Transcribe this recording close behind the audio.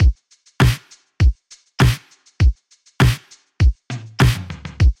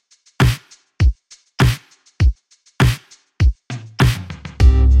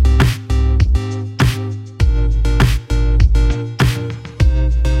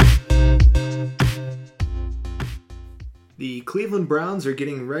Cleveland Browns are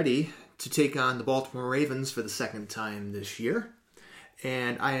getting ready to take on the Baltimore Ravens for the second time this year.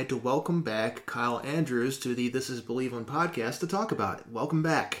 And I had to welcome back Kyle Andrews to the This Is Believe In podcast to talk about it. Welcome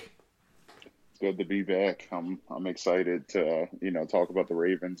back. It's good to be back. I'm excited to talk about the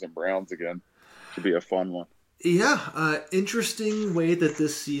Ravens and Browns again. Should be a fun one. Yeah, interesting way that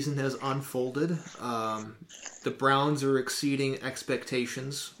this season has unfolded. The Browns are exceeding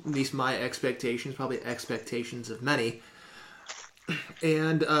expectations, at least my expectations, probably expectations of many.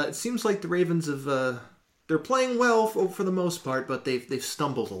 And it seems like the Ravens have they're playing well for the most part, but they've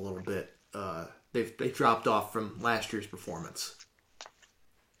stumbled a little bit. They've dropped off from last year's performance.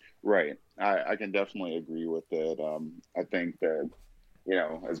 Right, I can definitely agree with that. I think that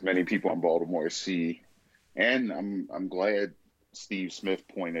as many people in Baltimore see. And I'm glad Steve Smith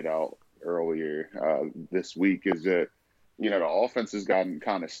pointed out earlier this week is that, the offense has gotten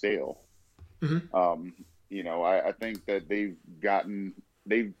kind of stale. Mm-hmm. I think that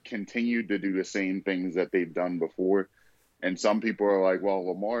they've continued to do the same things that they've done before. And some people are like, well,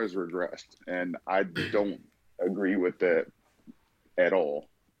 Lamar's regressed. And I don't agree with that at all.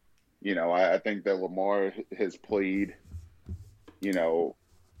 I think that Lamar has played,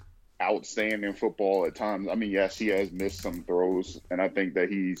 outstanding football at times. I mean, yes, he has missed some throws, and I think that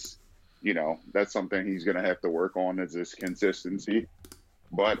he's, that's something he's going to have to work on is his consistency.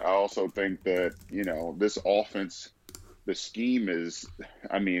 But I also think that, this offense, the scheme is,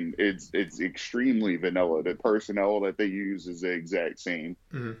 it's extremely vanilla. The personnel that they use is the exact same.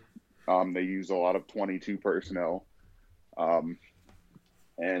 Mm-hmm. They use a lot of 22 personnel.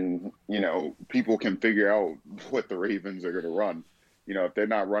 And, people can figure out what the Ravens are going to run. If they're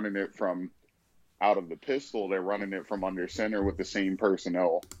not running it from out of the pistol, they're running it from under center with the same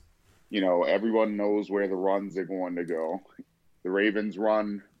personnel. Everyone knows where the runs are going to go. The Ravens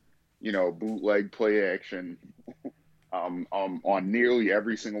run, bootleg play action on nearly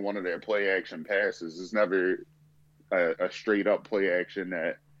every single one of their play action passes. It's never a straight up play action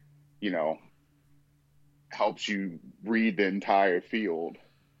that, helps you read the entire field.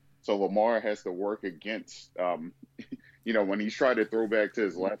 So Lamar has to work against when he's trying to throw back to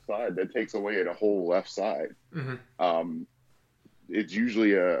his left side, that takes away the whole left side. Mm-hmm. It's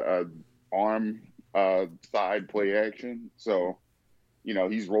usually a arm side play action. So,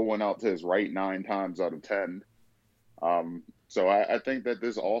 he's rolling out to his right 9 times out of 10. So I think that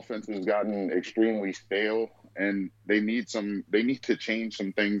this offense has gotten extremely stale, and they need to change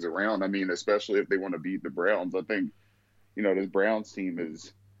some things around. I mean, especially if they want to beat the Browns. I think, this Browns team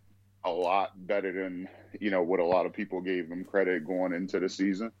is a lot better than, what a lot of people gave them credit going into the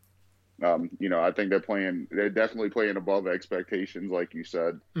season. I think they're definitely playing above expectations, like you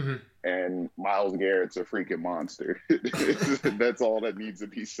said. Mm-hmm. And Myles Garrett's a freaking monster. That's all that needs to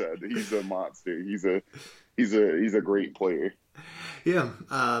be said. He's a monster. He's a great player. Yeah.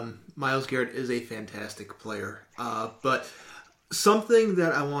 Myles Garrett is a fantastic player. But something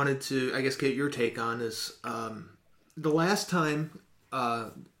that I wanted to, I guess, get your take on is the last time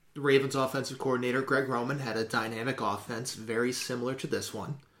the Ravens offensive coordinator Greg Roman had a dynamic offense very similar to this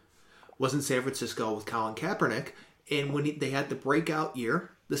one. Was in San Francisco with Colin Kaepernick, and when they had the breakout year,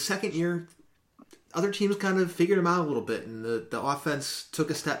 the second year, other teams kind of figured him out a little bit, and the offense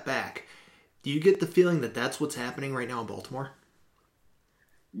took a step back. Do you get the feeling that that's what's happening right now in Baltimore?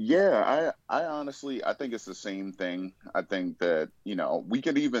 Yeah, I honestly, I think it's the same thing. I think that, we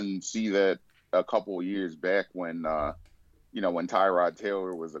could even see that a couple of years back when when Tyrod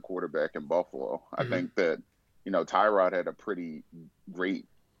Taylor was the quarterback in Buffalo. I think that, Tyrod had a pretty great,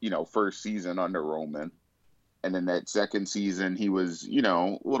 first season under Roman. And then that second season, he was,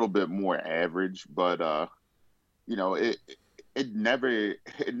 a little bit more average, but, it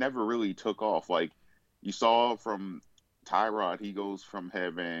never really took off. Like you saw from Tyrod, he goes from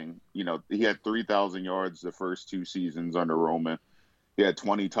having, he had 3,000 yards the first 2 seasons under Roman. He had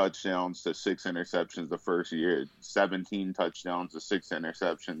 20 touchdowns to 6 interceptions the first year, 17 touchdowns to 6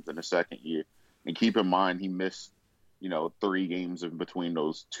 interceptions in the second year. And keep in mind, he missed, 3 games in between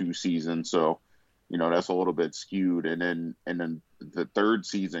those 2 seasons. So, that's a little bit skewed. And then the third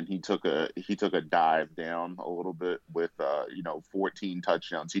season, he took a dive down a little bit with, 14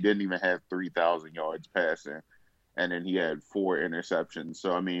 touchdowns. He didn't even have 3,000 yards passing. And then he had 4 interceptions.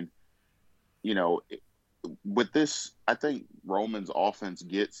 So, I mean, with this, I think Roman's offense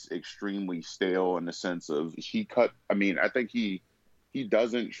gets extremely stale in the sense of I think he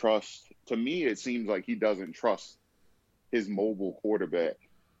doesn't trust, to me, it seems like he doesn't trust his mobile quarterback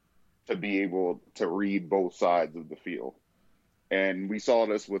to be able to read both sides of the field. And we saw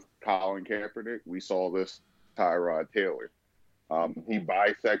this with Colin Kaepernick. We saw this Tyrod Taylor. He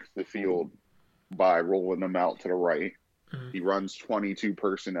bisects the field by rolling them out to the right. He runs 22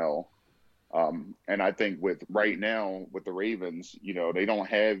 personnel. And I think with right now with the Ravens, they don't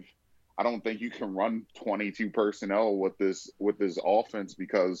have. I don't think you can run 22 personnel with this offense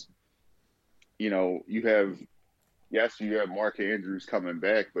because you have you have Mark Andrews coming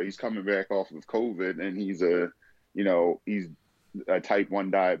back, but he's coming back off of COVID, and he's a type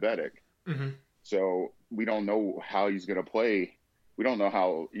 1 diabetic. Mm-hmm. So we don't know how he's going to play. We don't know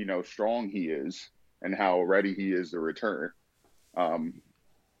how strong he is and how ready he is to return.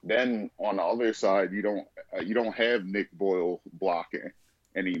 Then on the other side, you don't have Nick Boyle blocking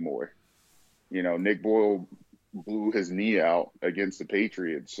anymore. Nick Boyle blew his knee out against the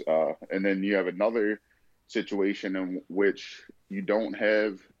Patriots, and then you have another situation in which you don't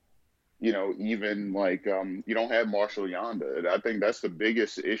have, even like you don't have Marshall Yanda. I think that's the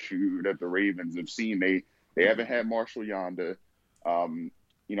biggest issue that the Ravens have seen. They haven't had Marshall Yanda.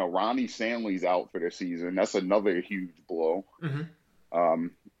 Ronnie Stanley's out for the season. That's another huge blow. Mm-hmm.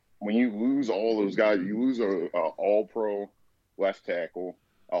 When you lose all those guys, you lose a All-Pro left tackle,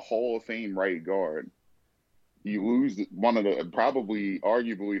 a Hall of Fame right guard. You lose one of the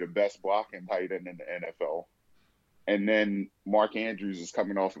arguably the best blocking tight end in the NFL. And then Mark Andrews is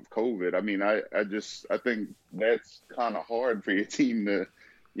coming off of COVID. I mean, I think that's kind of hard for your team to,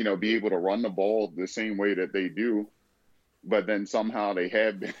 be able to run the ball the same way that they do. But then somehow they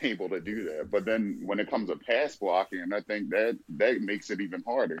have been able to do that. But then when it comes to pass blocking, I think that makes it even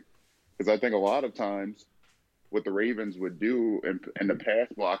harder. Because I think a lot of times what the Ravens would do in the pass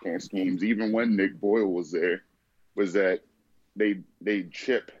blocking schemes, even when Nick Boyle was there, was that they'd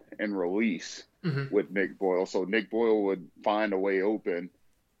chip and release with Nick Boyle. So Nick Boyle would find a way open,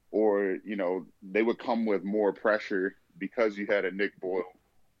 or, they would come with more pressure because you had a Nick Boyle.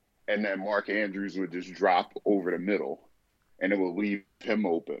 And then Mark Andrews would just drop over the middle, and it will leave him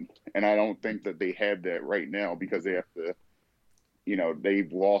open. And I don't think that they have that right now because they have to,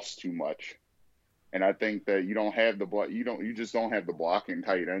 they've lost too much. And I think that you just don't have the blocking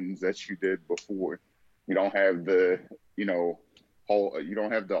tight ends that you did before. You don't have the, you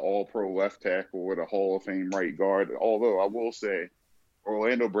don't have the All-Pro left tackle or the Hall of Fame right guard. Although I will say,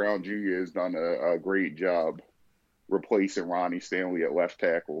 Orlando Brown Jr. has done a great job replacing Ronnie Stanley at left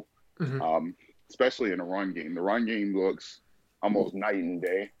tackle, especially in the run game. The run game looks almost night and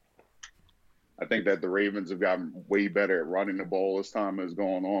day. I think that the Ravens have gotten way better at running the ball as time has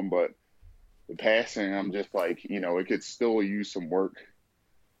gone on, but the passing, I'm just like, it could still use some work.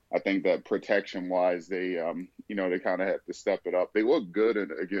 I think that protection-wise, they kind of have to step it up. They look good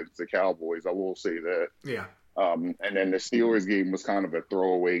against the Cowboys, I will say that. Yeah. And then the Steelers game was kind of a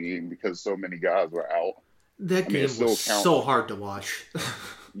throwaway game because so many guys were out. That game was so hard to watch.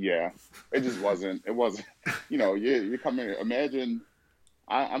 Yeah, it just wasn't. It wasn't. You come in. Imagine.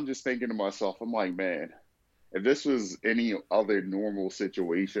 I'm just thinking to myself. I'm like, man, if this was any other normal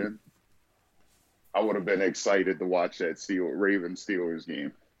situation, I would have been excited to watch that Ravens Steelers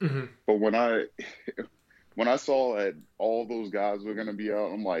game. Mm-hmm. But when I saw that all those guys were going to be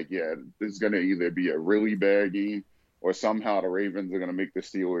out, I'm like, yeah, this is going to either be a really bad game or somehow the Ravens are going to make the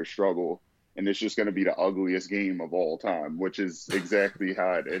Steelers struggle. And it's just going to be the ugliest game of all time, which is exactly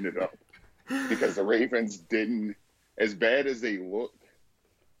how it ended up. Because the Ravens didn't, as bad as they looked,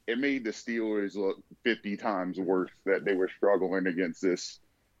 it made the Steelers look 50 times worse that they were struggling against this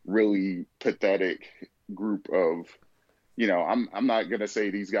really pathetic group of, I'm not going to say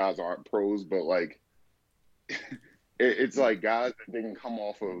these guys aren't pros, but like, it's like guys that didn't come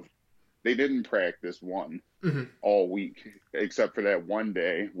off of, they didn't practice all week, except for that one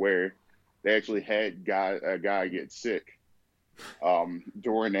day where they actually had a guy get sick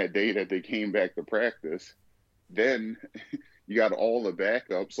during that day that they came back to practice. Then you got all the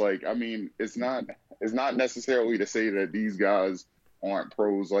backups. Like, I mean, it's not necessarily to say that these guys aren't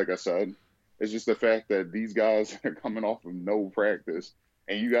pros, like I said. It's just the fact that these guys are coming off of no practice,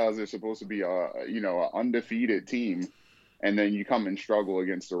 and you guys are supposed to be an undefeated team, and then you come and struggle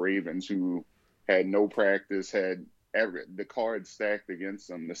against the Ravens, who had no practice, had the cards stacked against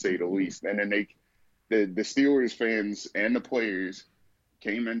them, to say the least. And then the Steelers fans and the players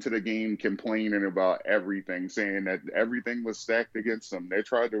came into the game complaining about everything, saying that everything was stacked against them. They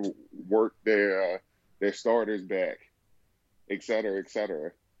tried to work their starters back, et cetera, et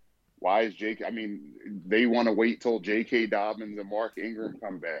cetera. Why is they want to wait till J.K. Dobbins and Mark Ingram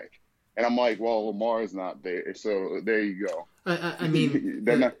come back. And I'm like, well, Lamar's not there, so there you go. I mean,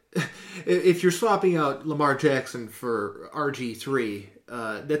 if you're swapping out Lamar Jackson for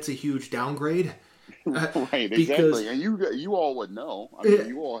RG3, that's a huge downgrade. Right, exactly. And you all would know. I mean,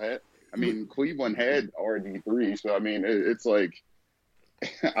 you all had. I mean, Cleveland had RG3, so I mean, it's like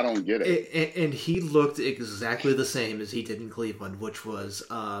I don't get it. And he looked exactly the same as he did in Cleveland, which was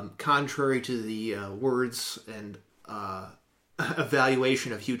contrary to the words and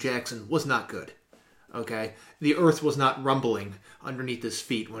evaluation of Hugh Jackson, was not good. Okay, the earth was not rumbling underneath his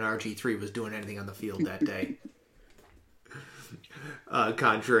feet when RG3 was doing anything on the field that day.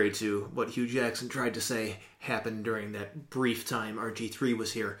 Contrary to what Hugh Jackson tried to say happened during that brief time RG3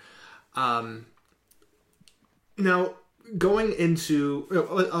 was here. Now, going into,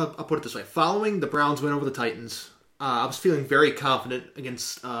 I'll put it this way: following the Browns win over the Titans, I was feeling very confident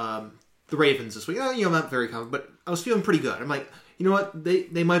against the Ravens this week. Not very confident, but I was feeling pretty good. I'm like, you know what?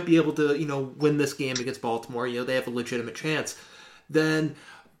 They might be able to, win this game against Baltimore. They have a legitimate chance. Then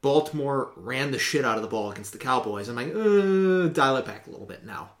Baltimore ran the shit out of the ball against the Cowboys. I'm like, dial it back a little bit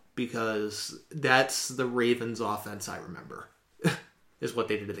now, because that's the Ravens offense I remember, is what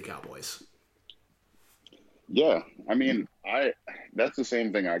they did to the Cowboys. Yeah, I mean, I that's the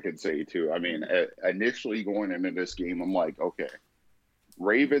same thing I could say too. I mean, initially going into this game, I'm like, okay,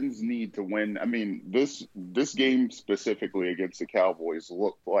 Ravens need to win. I mean, this game specifically against the Cowboys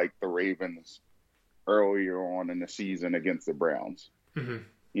looked like the Ravens earlier on in the season against the Browns. Mm-hmm.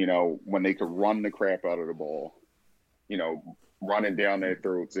 When they could run the crap out of the ball, running down their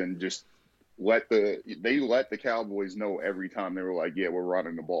throats and just let the Cowboys know every time they were like, yeah, we're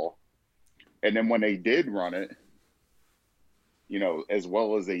running the ball. And then when they did run it, as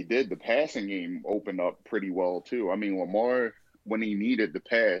well as they did, the passing game opened up pretty well too. I mean, Lamar, when he needed the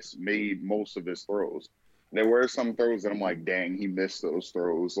pass, made most of his throws. There were some throws that I'm like, dang, he missed those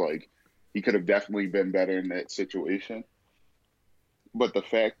throws. Like, he could have definitely been better in that situation. But the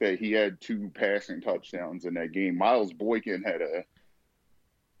fact that he had 2 passing touchdowns in that game, Miles Boykin had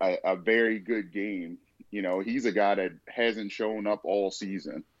a very good game. He's a guy that hasn't shown up all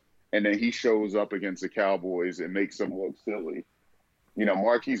season. And then he shows up against the Cowboys and makes them look silly.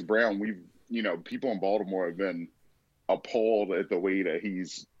 Marquise Brown, people in Baltimore have been appalled at the way that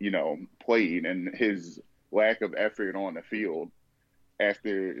he's, played and his lack of effort on the field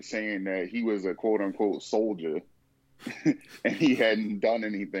after saying that he was a quote unquote soldier and he hadn't done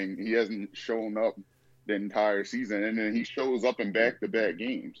anything. He hasn't shown up the entire season. And then he shows up in back-to-back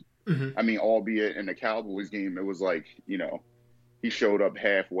games. Mm-hmm. I mean, albeit in the Cowboys game, it was like, he showed up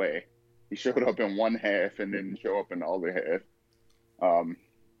halfway. He showed up in one half and didn't show up in the other half.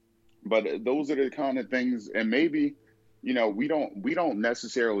 But those are the kind of things, and maybe, we don't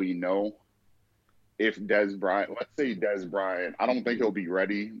necessarily know if Dez Bryant, let's say Dez Bryant, I don't think he'll be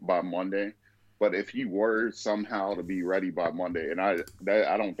ready by Monday, but if he were somehow to be ready by Monday, and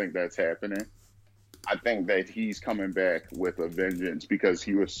I don't think that's happening, I think that he's coming back with a vengeance because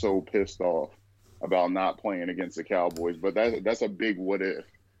he was so pissed off about not playing against the Cowboys. But that's a big what if.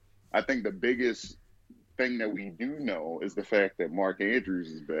 I think the biggest thing that we do know is the fact that Mark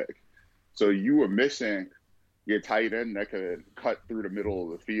Andrews is back. So you were missing your tight end that could cut through the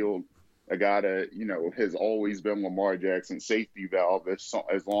middle of the field, a guy that, has always been Lamar Jackson's safety valve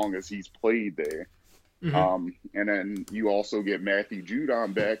as long as he's played there. Mm-hmm. And then you also get Matthew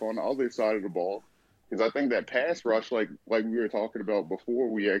Judon back on the other side of the ball. Because I think that pass rush, like we were talking about before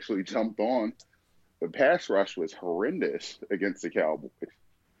we actually jumped on, the pass rush was horrendous against the Cowboys.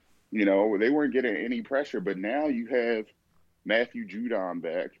 They weren't getting any pressure, but now you have Matthew Judon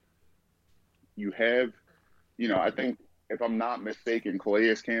back. You have, I think, if I'm not mistaken,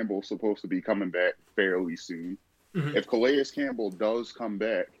 Calais Campbell's supposed to be coming back fairly soon. Mm-hmm. If Calais Campbell does come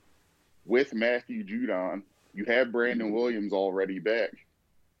back with Matthew Judon, you have Brandon Williams already back.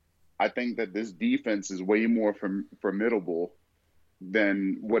 I think that this defense is way more formidable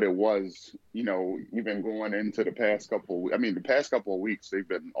than what it was, even going into the past couple. I mean, the past couple of weeks, they've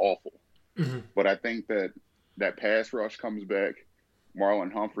been awful. Mm-hmm. But I think that pass rush comes back.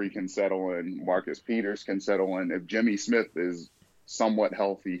 Marlon Humphrey can settle in. Marcus Peters can settle in. If Jimmy Smith is somewhat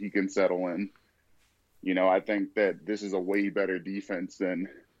healthy, he can settle in. I think that this is a way better defense than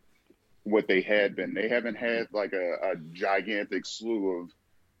what they had been. They haven't had like a gigantic slew of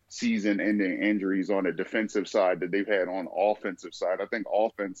season-ending injuries on the defensive side that they've had on offensive side. I think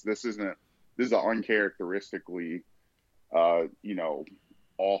offense, this is an uncharacteristically,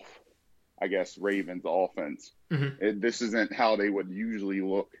 off, I guess, Ravens offense. Mm-hmm. This isn't how they would usually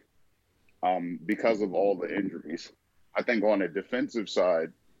look because of all the injuries. I think on the defensive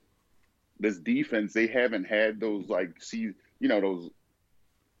side, this defense, they haven't had those those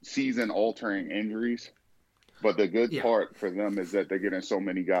season-altering injuries. But the good part for them is that they're getting so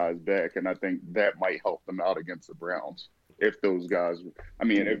many guys back, and I think that might help them out against the Browns if those guys. I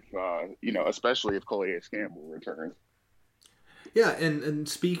mean, if especially if Calais Campbell returns. Yeah, and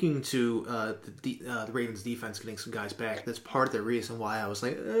speaking to the Ravens defense getting some guys back, that's part of the reason why I was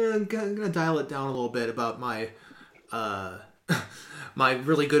like, I'm gonna dial it down a little bit about my uh, my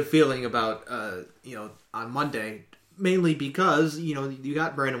really good feeling about on Monday, mainly because you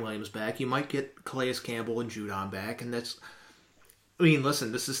got Brandon Williams back, you might get Calais Campbell and Judon back, and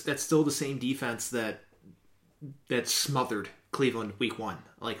listen, that's still the same defense that smothered Cleveland week 1.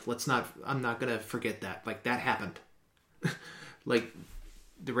 Like, I'm not gonna forget that. Like, that happened. Like,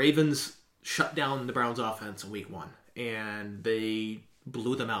 the Ravens shut down the Browns offense in week 1, and they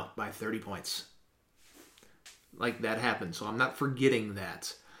blew them out by 30 points. Like, that happened, so I'm not forgetting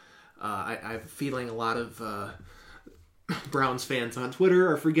that. I have a feeling a lot of Browns fans on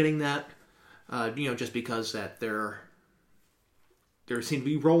Twitter are forgetting that, just because that they seem to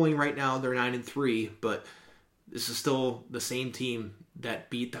be rolling right now. They're 9-3, but this is still the same team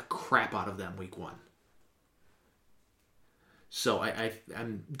that beat the crap out of them week 1. So I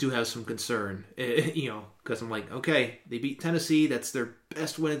do have some concern, because I'm like, okay, they beat Tennessee. That's their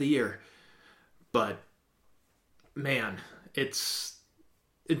best win of the year. But, man, it's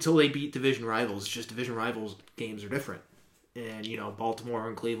until they beat division rivals. Just division rivals games are different. And, Baltimore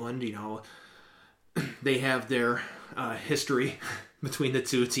and Cleveland, they have their history between the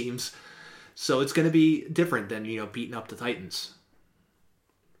two teams. So it's going to be different than, beating up the Titans.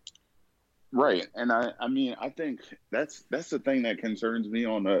 Right, and I think that's the thing that concerns me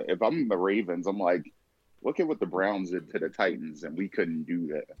if I'm the Ravens, I'm like, look at what the Browns did to the Titans, and we couldn't do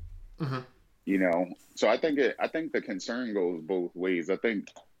that. So I think the concern goes both ways. I think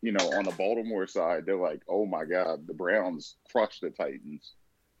on the Baltimore side, they're like, oh my God, the Browns crushed the Titans,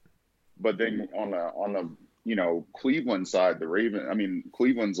 but then on the Cleveland side,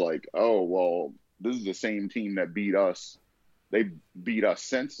 Cleveland's like, oh well, this is the same team that beat us. They beat us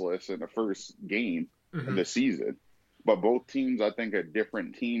senseless in the first game of the season. But both teams, I think, are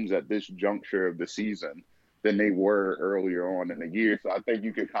different teams at this juncture of the season than they were earlier on in the year. So I think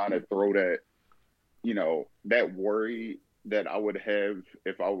you could kind of throw that, that worry that I would have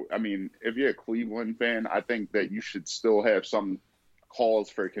if you're a Cleveland fan, I think that you should still have some cause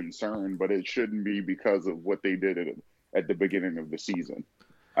for concern, but it shouldn't be because of what they did at the beginning of the season.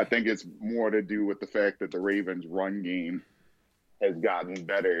 I think it's more to do with the fact that the Ravens' run game has gotten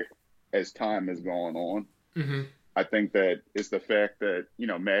better as time has gone on. I think that it's the fact that,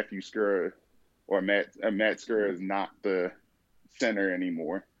 Matthew Skura or Matt Skura is not the center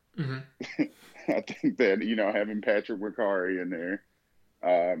anymore. I think that, having Patrick McCarry in there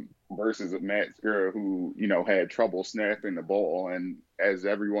versus Matt Skura who, had trouble snapping the ball. And as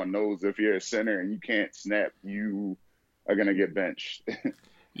everyone knows, if you're a center and you can't snap, you are going to get benched.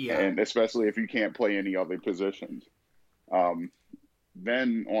 Yeah. And especially if you can't play any other positions.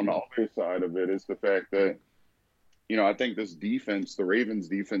 Then on the other side of it is the fact that, I think this defense, the Ravens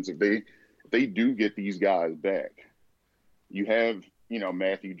defense, if they do get these guys back, you have,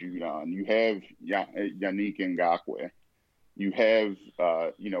 Matthew Judon, you have Yannick Ngakoue, you have,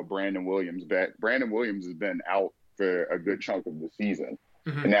 Brandon Williams back. Brandon Williams has been out for a good chunk of the season,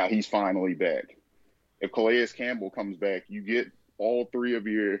 and now he's finally back. If Calais Campbell comes back, you get all three of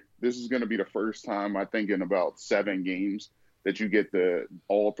this is going to be the first time, I think, in about 7 games that you get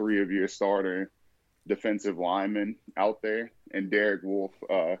all three of your starter defensive linemen out there, and Derek Wolfe,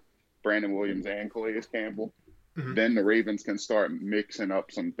 Brandon Williams, and Calais Campbell. Then the Ravens can start mixing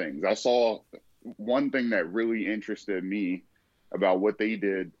up some things. I saw one thing that really interested me about what they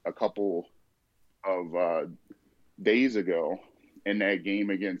did a couple of days ago in that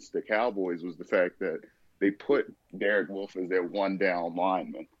game against the Cowboys was the fact that they put Derek Wolfe as their one down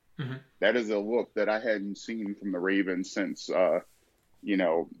lineman. That is a look that I hadn't seen from the Ravens since,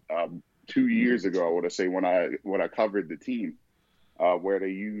 2 years ago, I would say, when I covered the team, where they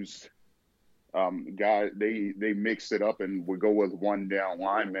used they mixed it up and would go with one down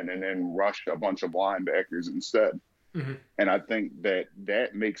lineman and then rush a bunch of linebackers instead. And I think that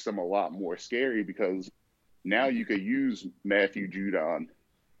makes them a lot more scary because now you could use Matthew Judon,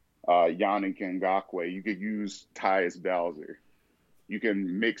 Yannick Ngakoue, you could use Tyus Bowser. You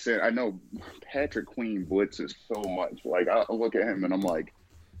can mix in. I know Patrick Queen blitzes so much. Like, I look at him and I'm like,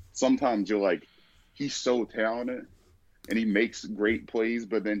 sometimes you're like, he's so talented and he makes great plays,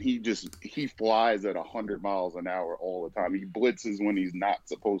 but then he flies at 100 miles an hour all the time. He blitzes when he's not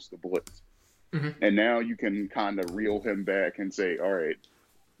supposed to blitz. And now you can kind of reel him back and say, all right,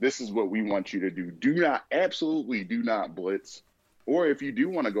 this is what we want you to do. Absolutely do not blitz. Or if you do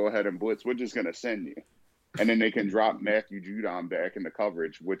want to go ahead and blitz, we're just going to send you. And then they can drop Matthew Judon back in the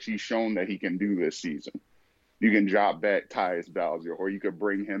coverage, which he's shown that he can do this season. You can drop back Tyus Bowser, or you could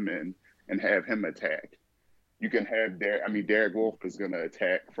bring him in and have him attack. you can have Derek Wolf is going to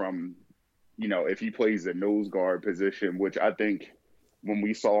attack from, if he plays the nose guard position, which I think when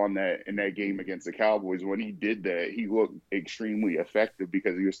we saw in that game against the Cowboys, when he did that, he looked extremely effective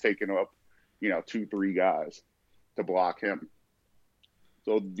because he was taking up, 2, 3 guys to block him.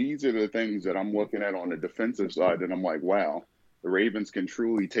 So these are the things that I'm looking at on the defensive side, and I'm like, wow, the Ravens can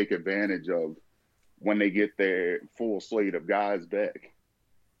truly take advantage of when they get their full slate of guys back.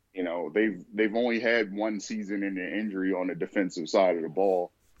 They've only had one season in the injury on the defensive side of the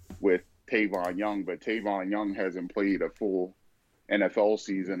ball with Tavon Young, but Tavon Young hasn't played a full NFL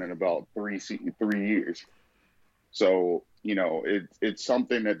season in about 3 years. So, it's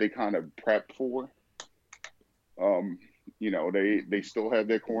something that they kind of prep for. They still have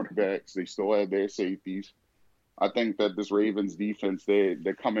their cornerbacks. They still have their safeties. I think that this Ravens defense,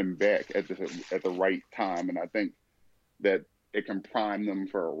 they're coming back at the right time, and I think that it can prime them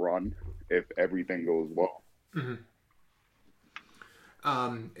for a run if everything goes well. Mm-hmm.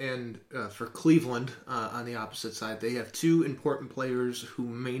 For Cleveland, on the opposite side, they have 2 important players who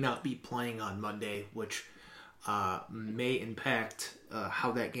may not be playing on Monday, which may impact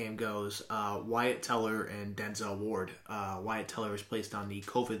how that game goes. Wyatt Teller and Denzel Ward. Wyatt Teller is placed on the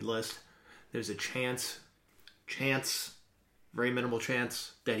COVID list. There's a chance, very minimal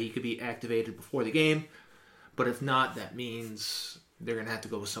chance, that he could be activated before the game. But if not, that means they're going to have to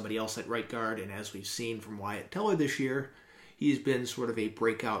go with somebody else at right guard. And as we've seen from Wyatt Teller this year, he's been sort of a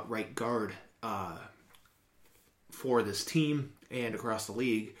breakout right guard for this team and across the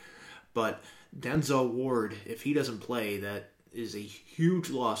league. But Denzel Ward, if he doesn't play, that is a huge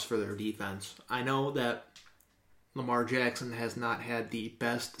loss for their defense. I know that Lamar Jackson has not had the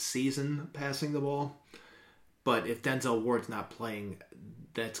best season passing the ball, but if Denzel Ward's not playing,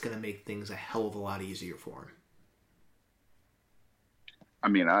 that's going to make things a hell of a lot easier for him. I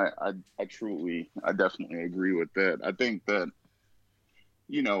mean, I definitely agree with that. I think that,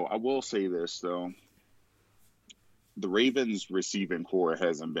 I will say this, though. The Ravens receiving core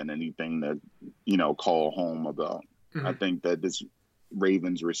hasn't been anything to, call home about. Mm-hmm. I think that this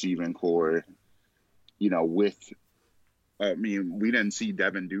Ravens receiving core, we didn't see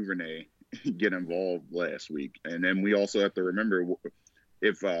Devin Duvernay get involved last week. And then we also have to remember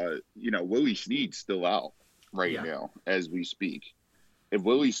if, Willie Snead's still out right now as we speak. If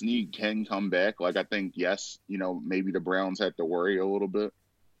Willie Snead can come back, I think, yes, maybe the Browns have to worry a little bit.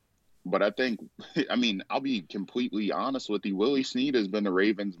 But I think, I'll be completely honest with you. Willie Snead has been the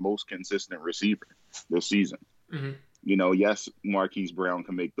Ravens' most consistent receiver this season. Mm-hmm. Yes, Marquise Brown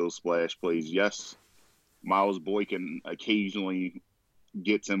can make those splash plays. Yes, Miles Boykin occasionally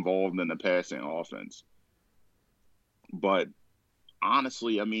gets involved in the passing offense. But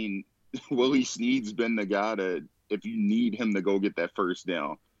honestly, Willie Snead's been the guy that, if you need him to go get that first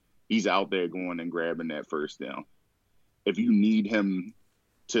down, he's out there going and grabbing that first down. If you need him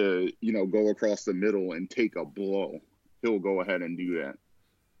to, go across the middle and take a blow, he'll go ahead and do that.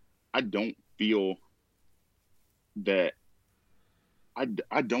 I don't feel that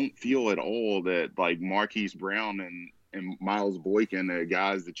I don't feel at all that Marquise Brown and Miles Boykin are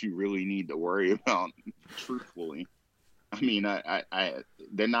guys that you really need to worry about, truthfully.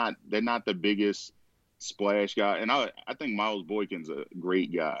 They're not the biggest splash guy, and I think Miles Boykin's a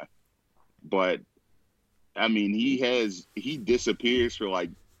great guy, but he disappears for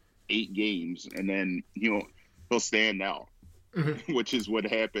 8 games, and then he'll stand out, mm-hmm. which is what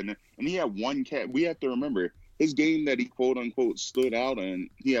happened. And he had 1 catch. We have to remember his game that he quote unquote stood out, and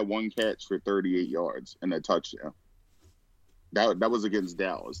he had 1 catch for 38 yards and a touchdown. That was against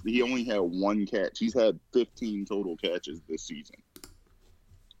Dallas. He only had 1 catch. He's had 15 total catches this season.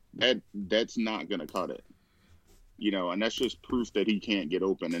 That's not gonna cut it. And that's just proof that he can't get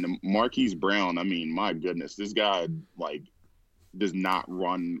open. And Marquise Brown, my goodness, this guy does not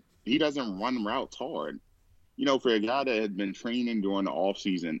run. He doesn't run routes hard. For a guy that had been training during the off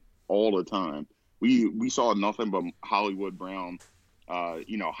season all the time, we saw nothing but Hollywood Brown,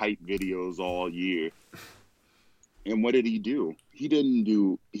 hype videos all year. And what did he do? He's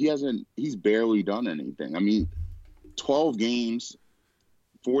barely done anything. 12 games,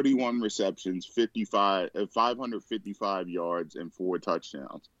 41 receptions, 555 yards, and 4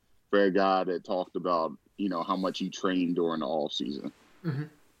 touchdowns for a guy that talked about, how much he trained during the off season. Mm-hmm.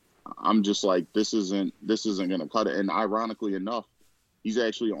 I'm just like, this isn't going to cut it. And ironically enough, he's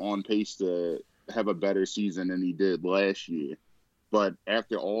actually on pace to have a better season than he did last year. But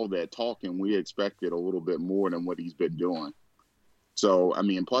after all that talking, we expected a little bit more than what he's been doing. So,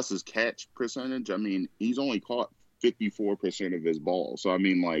 plus his catch percentage, he's only caught 54% of his ball. So, I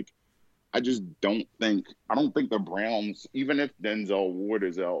just don't think the Browns, even if Denzel Ward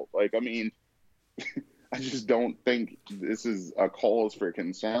is out, I just don't think this is a cause for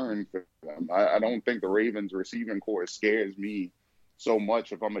concern for them. I don't think the Ravens receiving core scares me so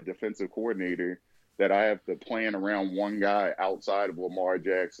much if I'm a defensive coordinator that I have to plan around one guy outside of Lamar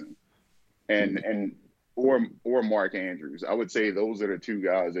Jackson and or Mark Andrews. I would say those are the two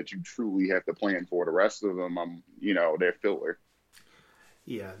guys that you truly have to plan for. The rest of them, they're filler.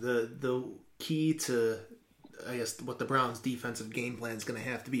 Yeah, the key to, I guess, what the Browns' defensive game plan is going to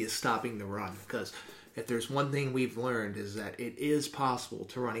have to be is stopping the run. Because if there's one thing we've learned is that it is possible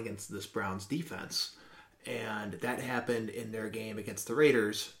to run against this Browns defense. And that happened in their game against the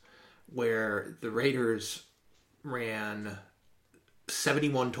Raiders, where the Raiders ran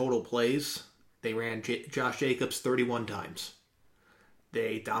 71 total plays. They ran Josh Jacobs 31 times.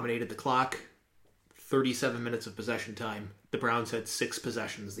 They dominated the clock, 37 minutes of possession time. The Browns had 6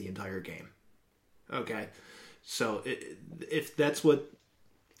 possessions the entire game. Okay, so if that's what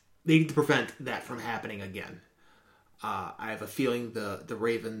they need to prevent that from happening again. I have a feeling the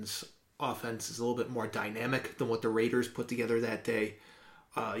Ravens offense is a little bit more dynamic than what the Raiders put together that day.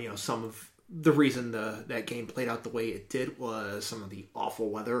 Some of the reason that game played out the way it did was some of the awful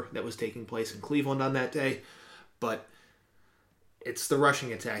weather that was taking place in Cleveland on that day. But it's the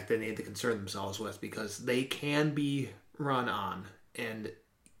rushing attack they need to concern themselves with, because they can be run on, and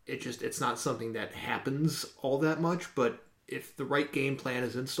it's not something that happens all that much. But if the right game plan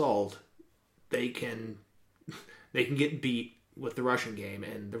is installed, they can get beat with the rushing game,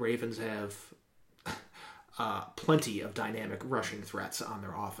 and the Ravens have plenty of dynamic rushing threats on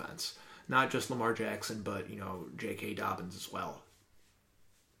their offense. Not just Lamar Jackson, but J.K. Dobbins as well.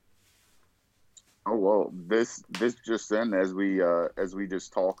 Oh well, this just in, as we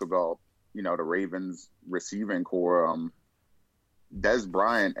just talk about the Ravens receiving core. Des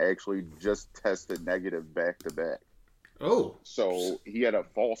Bryant actually just tested negative back to back. Oh, so he had a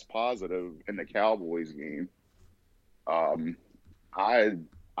false positive in the Cowboys game. I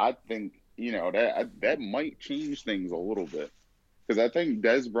think that might change things a little bit, because I think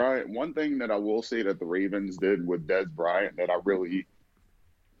Des Bryant. One thing that I will say that the Ravens did with Des Bryant that I really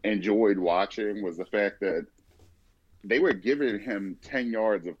enjoyed watching was the fact that they were giving him 10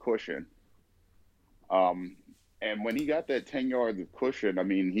 yards of cushion. And when he got that 10 yards of cushion, I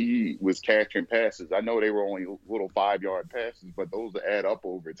mean, he was catching passes. I know they were only little 5-yard passes, but those add up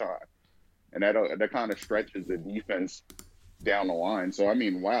over time. And that kind of stretches the defense down the line. So, I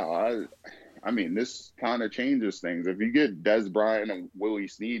mean, wow. I mean, this kind of changes things. If you get Des Bryant and Willie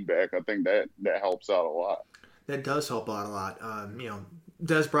Snead back, I think that helps out a lot. That does help out a lot.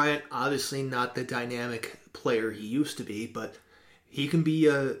 Des Bryant, obviously not the dynamic player he used to be, but he can be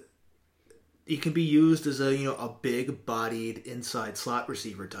used as a big-bodied inside slot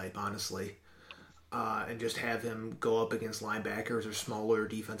receiver type, honestly, and just have him go up against linebackers or smaller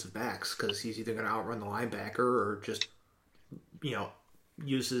defensive backs, because he's either going to outrun the linebacker or just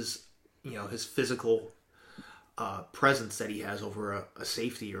uses his physical presence that he has over a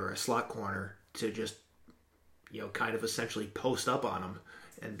safety or a slot corner to just kind of essentially post up on him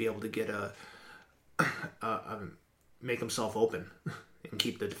and be able to get make himself open and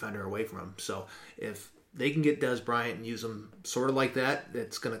keep the defender away from him. So if they can get Des Bryant and use him sort of like that,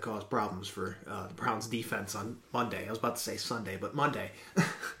 it's going to cause problems for the Browns defense on Monday. I was about to say Sunday, but Monday.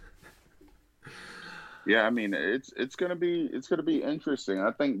 Yeah, I mean, it's gonna be interesting.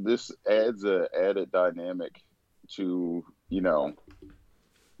 I think this adds a added dynamic to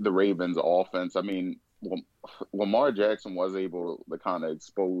the Ravens offense. I mean, Lamar Jackson was able to kind of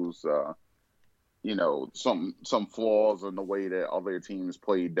expose some flaws in the way that other teams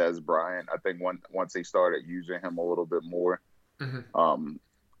played Des Bryant. I think once they started using him a little bit more,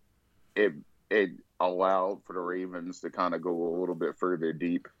 it allowed for the Ravens to kind of go a little bit further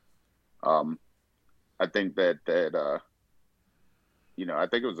deep. I think that I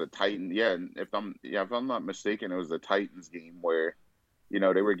think it was a Titan. Yeah, if I'm not mistaken, it was the Titans game where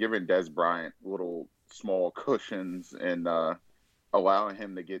they were giving Des Bryant little small cushions and allowing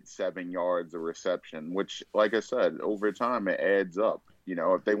him to get 7 yards of reception, which, like I said, over time it adds up.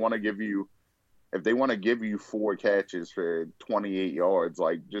 If they want to give you 4 catches for 28 yards,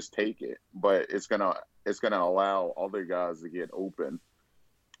 like, just take it. But it's gonna allow other guys to get open.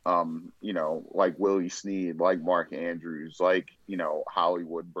 Like Willie Snead, like Mark Andrews, like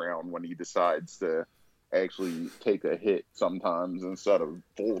Hollywood Brown, when he decides to actually take a hit sometimes instead of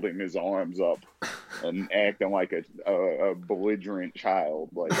folding his arms up and acting like a belligerent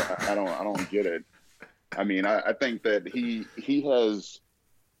child. Like, I don't get it. I mean, I think that he has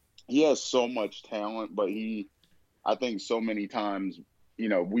so much talent, but I think so many times,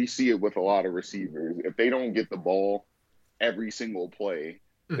 we see it with a lot of receivers. If they don't get the ball every single play,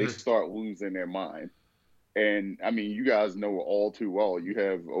 they start losing their mind. And I mean, you guys know all too well. You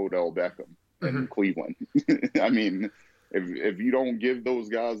have Odell Beckham Hmm. in Cleveland. I mean, if you don't give those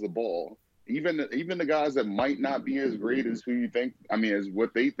guys the ball, even the guys that might not be as great as who you think, I mean, as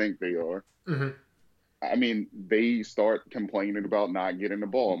what they think they are. Hmm. I mean, they start complaining about not getting the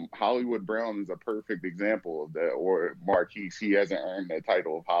ball. Hollywood Brown is a perfect example of that, or Marquise. He hasn't earned the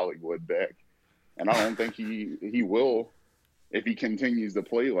title of Hollywood back, and I don't think he will if he continues to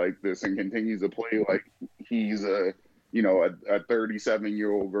play like this and continues to play like he's a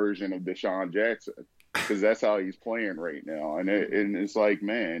 37-year-old version of Deshaun Jackson, because that's how he's playing right now. And it's like,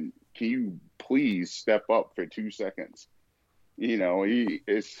 man, can you please step up for 2 seconds? You know, he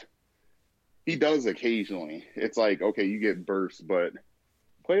does occasionally. It's like, okay, you get bursts, but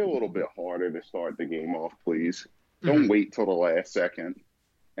play a little bit harder to start the game off, please. Don't Hmm. wait till the last second.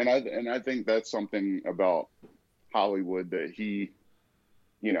 And I think that's something about Hollywood that you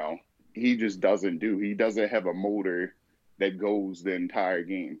know, he just doesn't do. He doesn't have a motor that goes the entire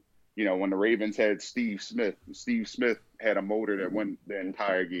game. You know, when the Ravens had Steve Smith had a motor that went the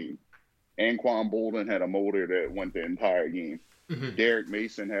entire game. Anquan Bolden had a motor that went the entire game. Hmm. Derek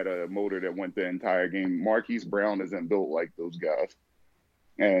Mason had a motor that went the entire game. Marquise Brown isn't built like those guys.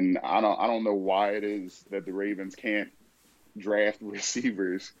 And I don't know why it is that the Ravens can't draft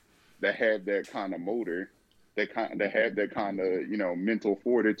receivers that have that kind of motor, that have that kind of mental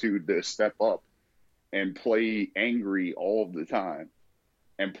fortitude to step up and play angry all the time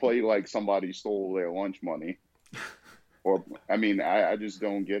and play like somebody stole their lunch money. Or I mean, I just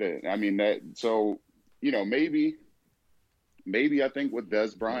don't get it. I mean that so maybe I think with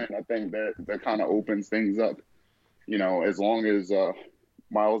Des Bryant, I think that kind of opens things up. As long as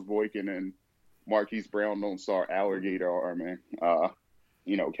Miles Boykin and Marquise Brown don't start alligator arming,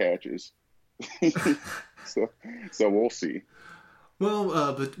 catches. so, so we'll see.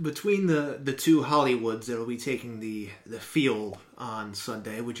 Well, but between the two Hollywoods that'll be taking the field on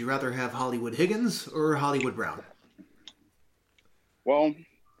Sunday, would you rather have Hollywood Higgins or Hollywood Brown? Well,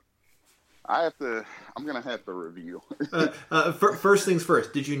 I'm gonna have to review. First things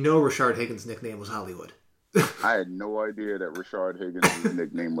first. Did you know Rashard Higgins' nickname was Hollywood? I had no idea that Rashard Higgins'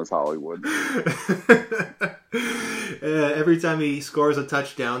 nickname was Hollywood. Every time he scores a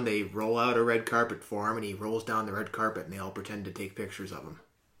touchdown, they roll out a red carpet for him, and he rolls down the red carpet, and they all pretend to take pictures of him.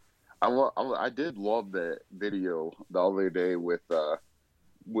 I did love that video the other day with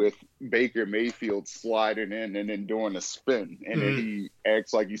Baker Mayfield sliding in and then doing a spin, and then Hmm. he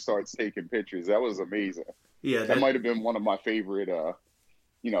acts like he starts taking pictures. That was amazing. Yeah, That that might have been one of my favorite,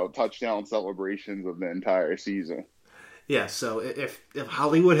 touchdown celebrations of the entire season. yeah. So if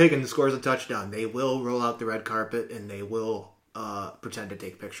Hollywood Higgins scores a touchdown, they will roll out the red carpet and they will pretend to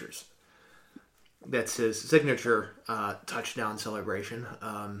take pictures. That's his signature touchdown celebration.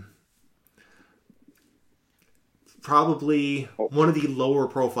 Probably Oh, one of the lower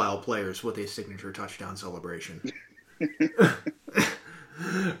profile players with a signature touchdown celebration.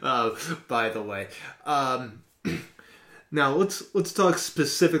 uh, by the way, now let's talk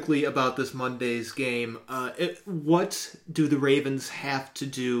specifically about this Monday's game. What do the Ravens have to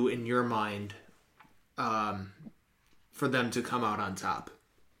do in your mind for them to come out on top?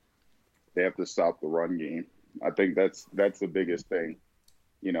 they have to stop the run game. I think that's the biggest thing.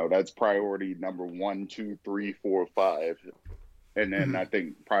 That's priority number one, two, three, four, five. And then Hmm. I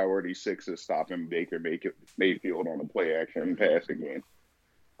think priority six is stopping Mayfield on the play action passing game.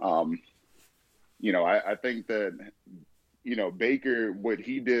 Um, I think that, Baker, what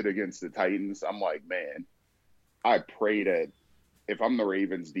he did against the Titans, I'm like, man, I pray that if I'm the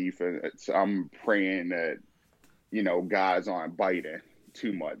Ravens defense, I'm praying that, guys aren't biting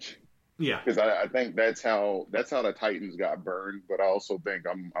too much. Yeah, Because I think that's how the Titans got burned. But I also think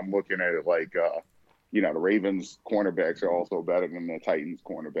I'm looking at it like the Ravens cornerbacks are also better than the Titans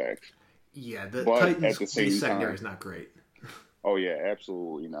cornerbacks. yeah. The But at Titans' the D same secondary time, is not great. oh yeah,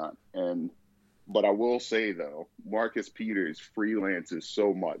 absolutely not. But I will say though, Marcus Peters freelances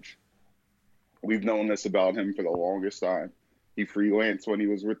so much. We've known this about him for the longest time. He freelanced when he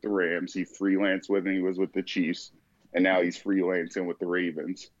was with the Rams. He freelanced when he was with the Chiefs, and now he's freelancing with the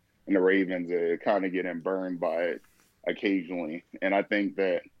Ravens. And the Ravens are kind of getting burned by it occasionally. And I think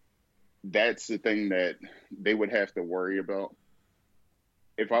that that's the thing that they would have to worry about.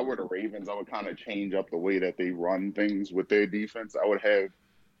 If I were the Ravens, I would kind of change up the way that they run things with their defense. I would have,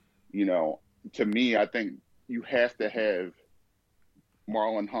 you know, to me, I think you have to have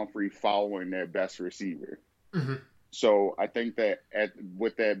Marlon Humphrey following their best receiver. Hmm. So I think that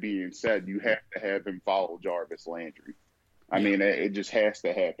with that being said, you have to have him follow Jarvis Landry. I Yeah, mean, it just has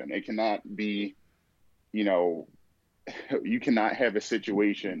to happen. It cannot be, you know, you cannot have a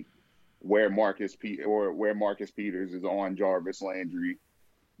situation. where Marcus Peters is on Jarvis Landry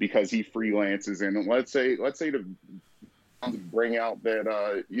because he freelances. And let's say the Browns bring out that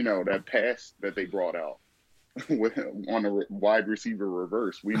that pass that they brought out on a wide receiver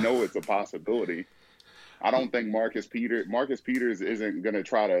reverse. We know it's a possibility. I don't think Marcus Peters isn't going to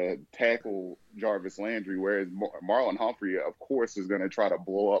try to tackle Jarvis Landry, whereas Marlon Humphrey, of course, is going to try to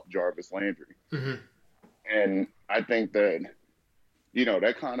blow up Jarvis Landry. Mm-hmm. And I think that,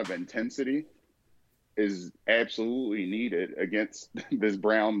 that kind of intensity is absolutely needed against this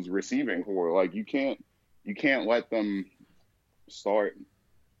Browns receiving core. Like you can't let them start,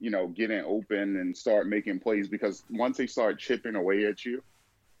 getting open and start making plays, because once they start chipping away at you,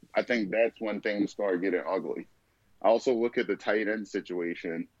 I think that's when things start getting ugly. I also look at the tight end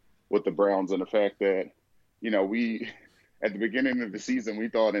situation with the Browns and the fact that, we at the beginning of the season, we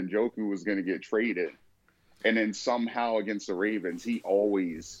thought Njoku was going to get traded. And then somehow against the Ravens, he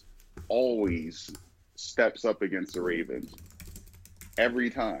always steps up against the Ravens every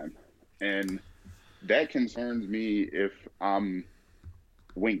time. And that concerns me if I'm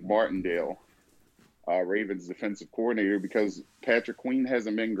Wink Martindale, Ravens defensive coordinator, because Patrick Queen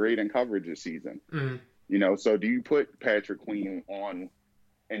hasn't been great in coverage this season. Mm-hmm. So do you put Patrick Queen on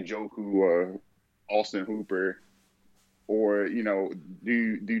Njoku or Austin Hooper, or do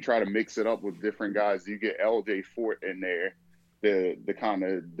you try to mix it up with different guys? Do you get LJ Fort in there to kind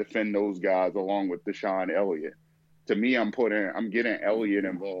of defend those guys along with Deshaun Elliott? To me, I'm getting Elliott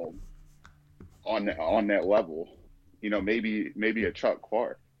involved on that level. Maybe a Chuck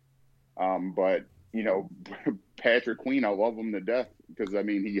Clark. But Patrick Queen, I love him to death because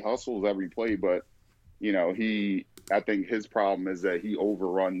he hustles every play, but I think his problem is that he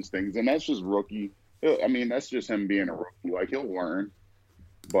overruns things, and that's just rookie. That's just him being a rookie. Like, he'll learn,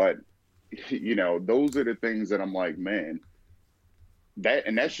 but those are the things that I'm like, man,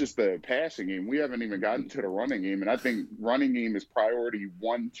 that's just the passing game. We haven't even gotten to the running game, and I think running game is priority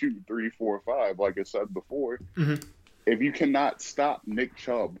 1, 2, 3, 4, 5. Like I said before, mm-hmm. If you cannot stop Nick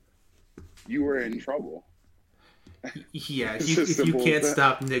Chubb, you are in trouble. Yeah, if you can't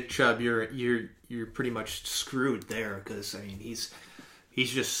stop Nick Chubb, you're pretty much screwed there, because he's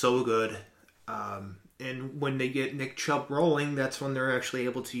just so good. And when they get Nick Chubb rolling, that's when they're actually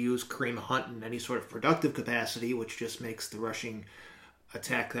able to use Kareem Hunt in any sort of productive capacity, which just makes the rushing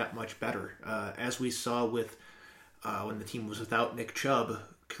attack that much better. As we saw with when the team was without Nick Chubb,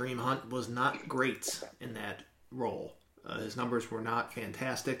 Kareem Hunt was not great in that role. His numbers were not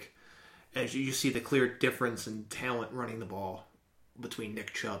fantastic. As you see the clear difference in talent running the ball between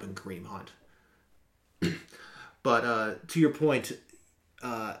Nick Chubb and Kareem Hunt. But to your point,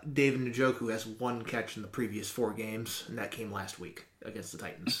 David Njoku has 1 catch in the previous 4 games, and that came last week against the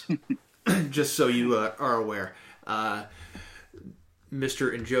Titans. Just so you are aware. Mr.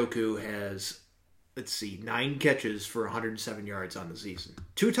 Njoku has, 9 catches for 107 yards on the season.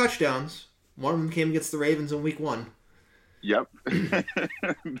 2 touchdowns. One of them came against the Ravens in week 1. Yep.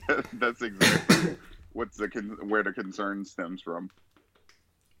 That's exactly where the concern stems from.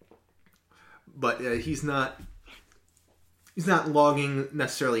 But he's not logging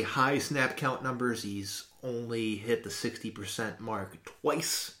necessarily high snap count numbers. He's only hit the 60% mark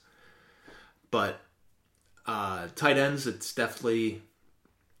twice. But tight ends, it's definitely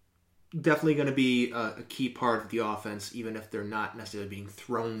going to be a key part of the offense, even if they're not necessarily being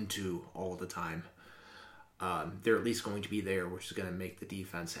thrown to all the time. They're at least going to be there, which is going to make the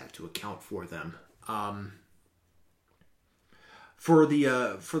defense have to account for them. For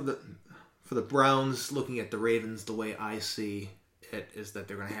the Browns, looking at the Ravens, the way I see it is that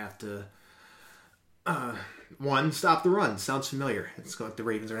they're going to have to, one, stop the run. Sounds familiar. It's what the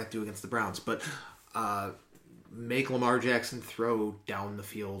Ravens are going to have to do against the Browns. But make Lamar Jackson throw down the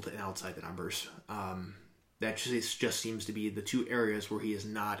field and outside the numbers. That just seems to be the 2 areas where he is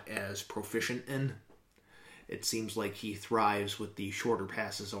not as proficient in. It seems like he thrives with the shorter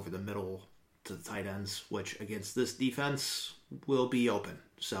passes over the middle to the tight ends, which against this defense will be open.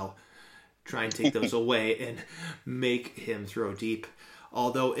 So try and take those away and make him throw deep.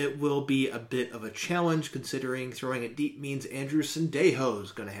 Although it will be a bit of a challenge, considering throwing it deep means Andrew Sendejo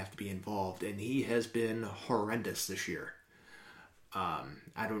is going to have to be involved, and he has been horrendous this year.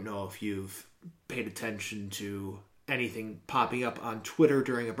 I don't know if you've paid attention to anything popping up on Twitter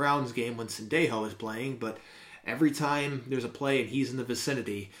during a Browns game when Sendejo is playing, but every time there's a play and he's in the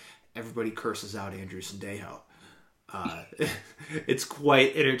vicinity, everybody curses out Andrew Sendejo. It's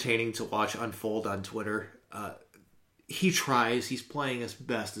quite entertaining to watch unfold on Twitter. He tries, he's playing as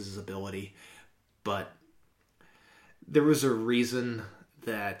best as his ability, but there was a reason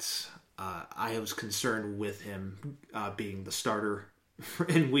that I was concerned with him being the starter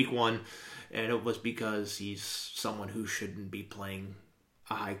in week 1, and it was because he's someone who shouldn't be playing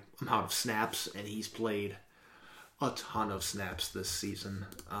a high amount of snaps, and he's played a ton of snaps this season.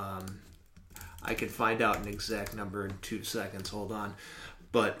 I can find out an exact number in 2 seconds. Hold on.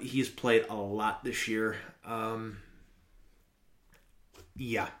 But he's played a lot this year.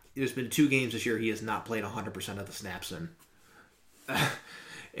 Yeah, there's been 2 games this year he has not played 100% of the snaps in.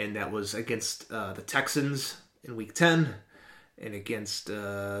 And that was against the Texans in Week 10 and against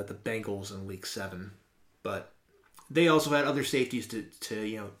the Bengals in Week 7. But they also had other safeties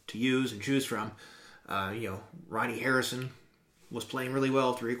to use and choose from. Ronnie Harrison was playing really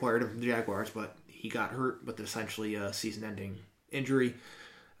well after he acquired him from the Jaguars, but he got hurt with essentially a season-ending injury.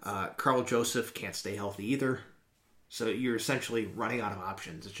 Carl Joseph can't stay healthy either. So you're essentially running out of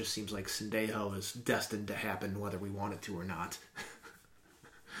options. It just seems like Sendejo is destined to happen whether we want it to or not.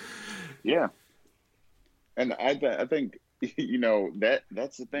 Yeah. And I think,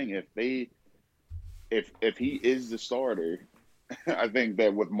 that's the thing. If he is the starter, I think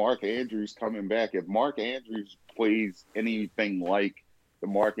that with Mark Andrews coming back, if Mark Andrews plays anything like the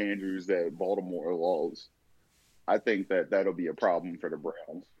Mark Andrews that Baltimore loves, I think that'll be a problem for the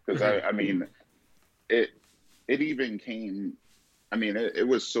Browns. Because, it even came – it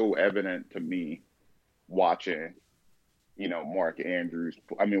was so evident to me watching, Mark Andrews –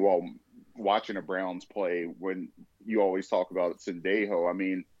 watching the Browns play when you always talk about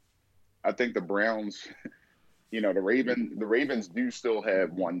Sendejo. I think the Browns – the Ravens do still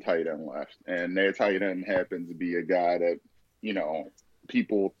have one tight end left, and their tight end happens to be a guy that,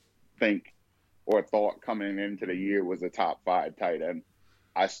 people think or thought coming into the year was a top 5 tight end.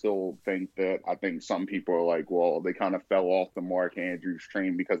 I still think some people are like, well, they kind of fell off the Mark Andrews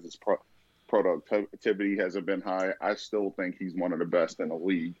train because his productivity hasn't been high. I still think he's one of the best in the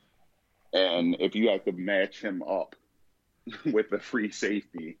league. And if you have to match him up with a free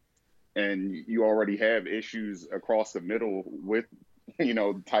safety, and you already have issues across the middle with,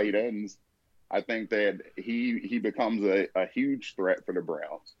 tight ends, I think that he becomes a huge threat for the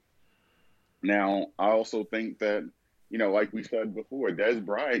Browns. Now, I also think that, like we said before, Dez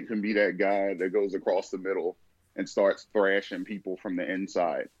Bryant can be that guy that goes across the middle and starts thrashing people from the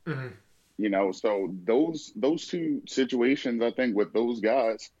inside. Mm-hmm. So those 2 situations, I think, with those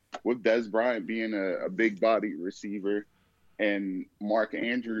guys, with Dez Bryant being a big-bodied receiver, and Mark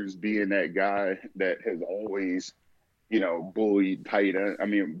Andrews being that guy that has always, bullied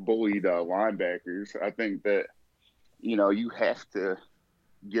linebackers, I think that, you have to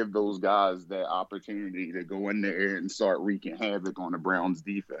give those guys that opportunity to go in there and start wreaking havoc on the Browns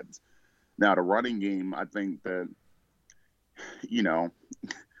defense. Now, the running game, I think that,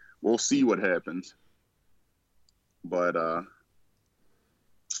 we'll see what happens. But,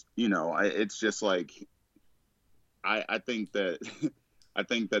 it's just like, I think that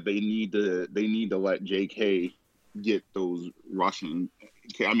they need to let J.K. get those rushing.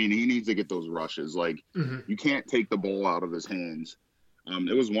 He needs to get those rushes. Like, mm-hmm. You can't take the ball out of his hands.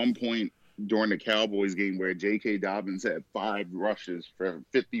 There was one point during the Cowboys game where J.K. Dobbins had 5 rushes for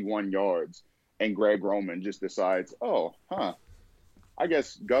 51 yards, and Greg Roman just decides, I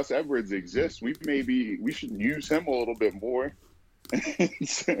guess Gus Edwards exists. We should use him a little bit more.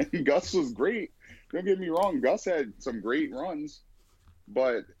 Gus was great. Don't get me wrong, Gus had some great runs,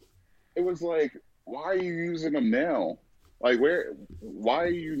 but it was like, why are you using him now? Like, why are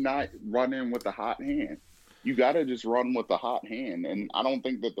you not running with the hot hand? You got to just run with the hot hand, and I don't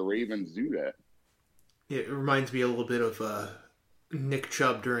think that the Ravens do that. It reminds me a little bit of Nick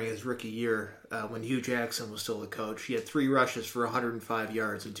Chubb during his rookie year when Hugh Jackson was still the coach. He had 3 rushes for 105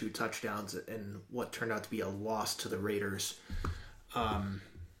 yards and 2 touchdowns and what turned out to be a loss to the Raiders.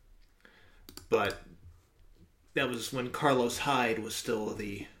 But that was when Carlos Hyde was still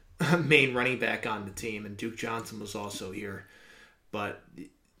the main running back on the team, and Duke Johnson was also here. But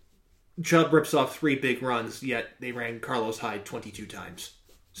Chubb rips off 3 big runs, yet they ran Carlos Hyde 22 times.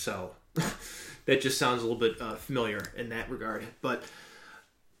 So that just sounds a little bit familiar in that regard. But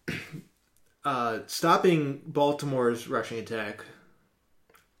stopping Baltimore's rushing attack,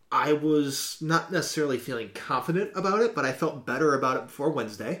 I was not necessarily feeling confident about it, but I felt better about it before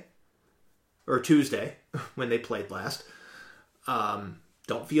Wednesday. Or Tuesday, when they played last.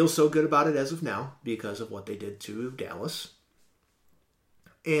 Don't feel so good about it as of now because of what they did to Dallas.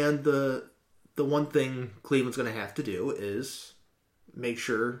 And the one thing Cleveland's going to have to do is make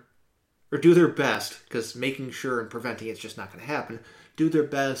sure, or do their best, because making sure and preventing it's just not going to happen, do their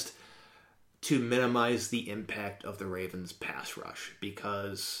best to minimize the impact of the Ravens' pass rush.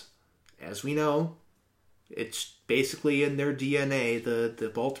 Because, as we know, it's basically in their DNA.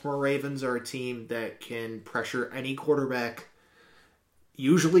 The Baltimore Ravens are a team that can pressure any quarterback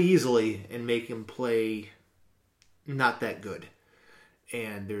usually easily, and make him play not that good.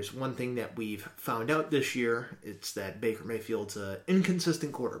 And there's one thing that we've found out this year. It's that Baker Mayfield's an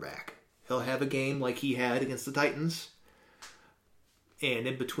inconsistent quarterback. He'll have a game like he had against the Titans, and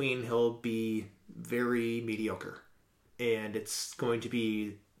in between he'll be very mediocre. And it's going to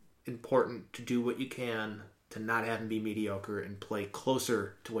be important to do what you can to not have him be mediocre and play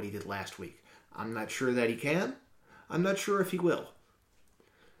closer to what he did last week. I'm not sure that he can. I'm not sure if he will.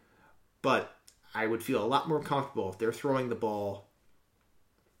 But I would feel a lot more comfortable if they're throwing the ball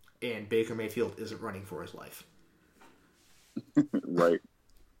and Baker Mayfield isn't running for his life. Right.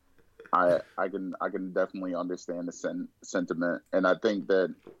 I can definitely understand the sentiment, and I think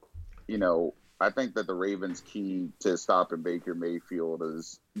that the Ravens' key to stopping Baker Mayfield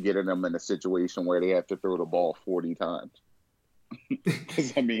is getting them in a situation where they have to throw the ball 40 times.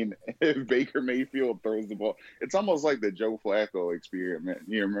 Because if Baker Mayfield throws the ball, it's almost like the Joe Flacco experiment.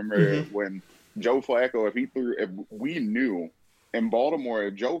 You remember when Joe Flacco, if we knew in Baltimore,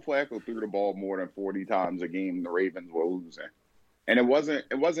 if Joe Flacco threw the ball more than 40 times a game, the Ravens were losing. And it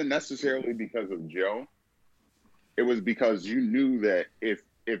wasn't necessarily because of Joe. It was because you knew that if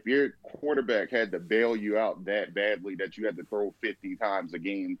your quarterback had to bail you out that badly that you had to throw 50 times a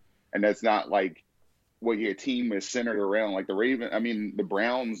game, and that's not like what your team is centered around. Like the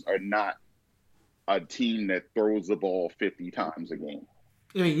Browns are not a team that throws the ball 50 times a game.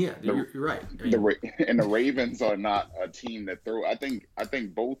 You're right. And the Ravens are not a team that throw. I think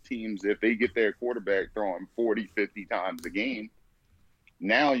both teams, if they get their quarterback throwing 40, 50 times a game,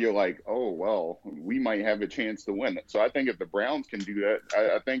 now you're like, oh, well, we might have a chance to win it. So I think if the Browns can do that,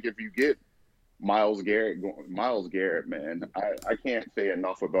 I think if you get Myles Garrett, man, I can't say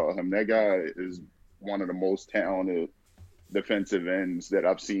enough about him. That guy is one of the most talented defensive ends that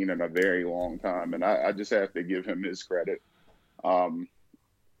I've seen in a very long time. And I just have to give him his credit. And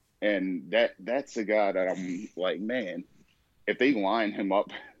that's a guy that I'm like, man, if they line him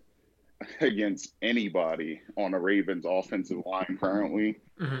up against anybody on the Ravens offensive line currently,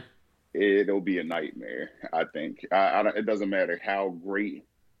 it'll be a nightmare, I think. It doesn't matter how great,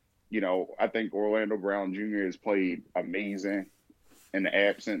 I think Orlando Brown Jr. has played amazing in the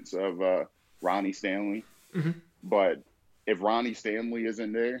absence of Ronnie Stanley. But if Ronnie Stanley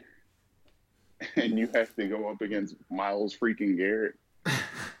isn't there and you have to go up against Myles freaking Garrett,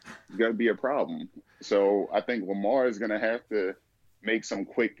 it's going to be a problem. So I think Lamar is going to have to make some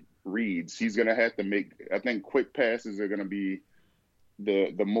quick reads. He's going to have to I think quick passes are going to be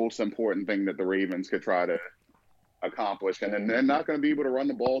the most important thing that the Ravens could try to accomplish. And then they're not going to be able to run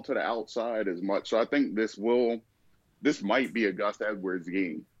the ball to the outside as much. So I think this might be a Gus Edwards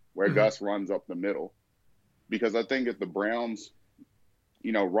game where Gus runs up the middle. Because I think if the Browns,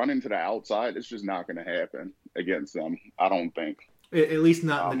 run into the outside, it's just not going to happen against them, I don't think. At least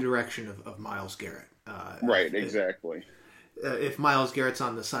not in the direction of Myles Garrett. Right, exactly. If Myles Garrett's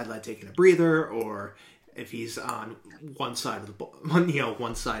on the sideline taking a breather, or if he's on one side of the ball,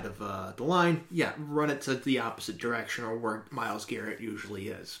 one side of the line, run it to the opposite direction or where Myles Garrett usually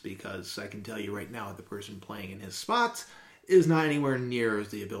is. Because I can tell you right now, the person playing in his spot is not anywhere near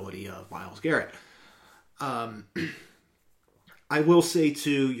the ability of Myles Garrett. I will say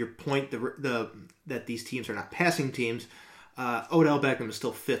to your point, that these teams are not passing teams. Odell Beckham is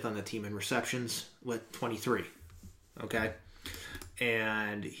still 5th on the team in receptions with 23. Okay?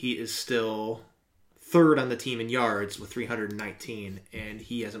 And he is still 3rd on the team in yards with 319, and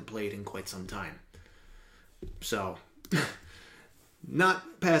he hasn't played in quite some time. So,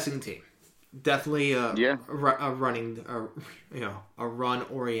 not passing team. Definitely a running, a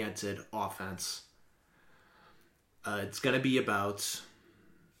run-oriented offense. It's going to be about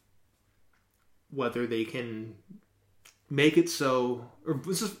whether they can make it so, or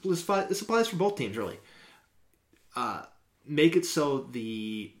this applies for both teams really. Make it so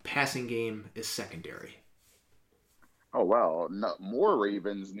the passing game is secondary. Oh wow! More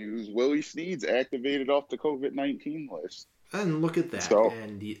Ravens news. Willie Snead's activated off the COVID-19 list. And look at that!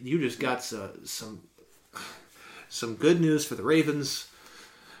 And you just got some good news for the Ravens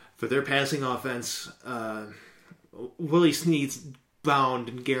for their passing offense. Willie Snead's bound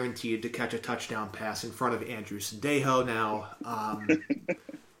and guaranteed to catch a touchdown pass in front of Andrew Sendejo now.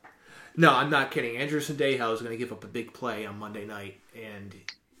 No, I'm not kidding. Andrew Sendejo is going to give up a big play on Monday night, and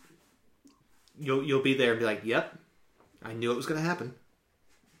you'll be there and be like, "Yep, I knew it was going to happen,"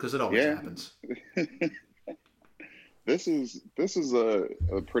 because it always happens. This is a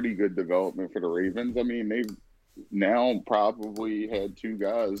pretty good development for the Ravens. I mean, they've now probably had 2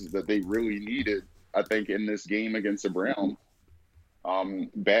 guys that they really needed, I think, in this game against the Browns.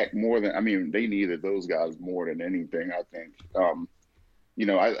 Back more than, they needed those guys more than anything, I think.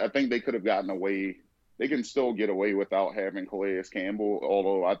 I think they could have gotten away. They can still get away without having Calais Campbell,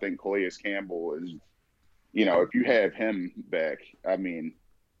 although I think Calais Campbell is, if you have him back, I mean,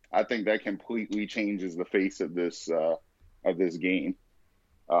 I think that completely changes the face of this game.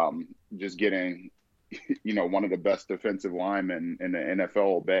 Just getting, one of the best defensive linemen in the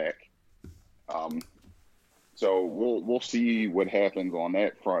NFL back. Um, so we'll see what happens on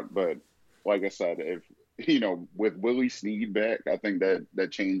that front. But like I said, if with Willie Snead back, I think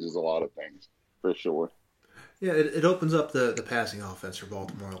that changes a lot of things for sure. Yeah, it opens up the passing offense for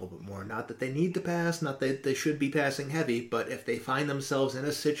Baltimore a little bit more. Not that they need to pass, not that they should be passing heavy, but if they find themselves in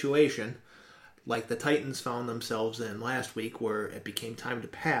a situation like the Titans found themselves in last week where it became time to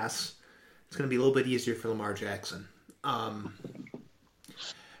pass, it's going to be a little bit easier for Lamar Jackson.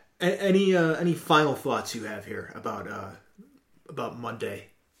 Any final thoughts you have here about Monday?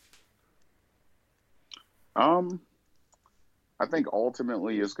 I think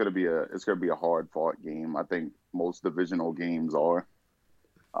ultimately it's gonna be a hard fought game. I think most divisional games are.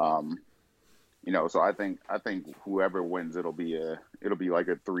 Um, so I think whoever wins, it'll be like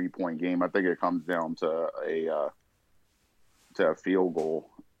a 3-point game. I think it comes down to a field goal,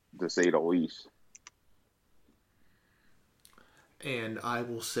 to say the least. And I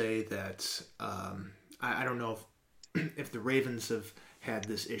will say that I don't know if the Ravens have had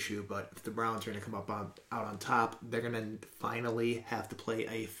this issue, but if the Browns are going to come out on top, they're going to finally have to play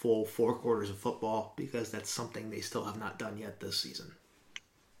a full 4 quarters of football because that's something they still have not done yet this season.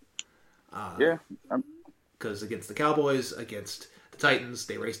 Yeah, Because against the Cowboys, against the Titans,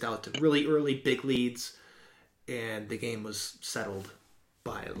 they raced out to really early big leads, and the game was settled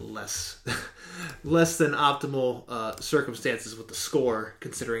by less than optimal circumstances with the score,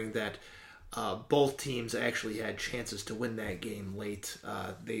 considering that both teams actually had chances to win that game late.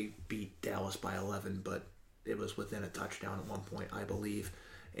 They beat Dallas by 11, but it was within a touchdown at one point, I believe.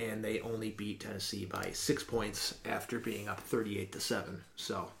 And they only beat Tennessee by 6 points after being up 38-7.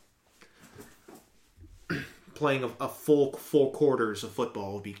 So playing a full 4 quarters of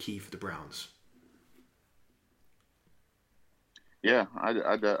football will be key for the Browns. yeah,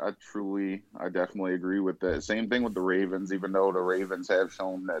 I definitely agree with that. Same thing with the Ravens, even though the Ravens have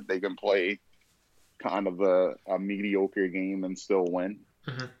shown that they can play kind of a mediocre game and still win.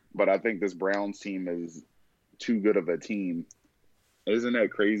 Mm-hmm. But I think this Browns team is too good of a team. Isn't that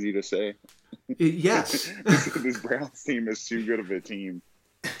crazy to say? Yes. This Browns team is too good of a team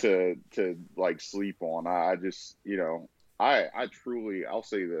to like sleep on. I just I truly, I'll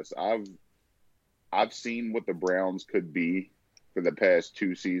say this. I've seen what the Browns could be for the past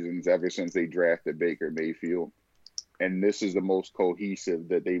 2 seasons ever since they drafted Baker Mayfield, and this is the most cohesive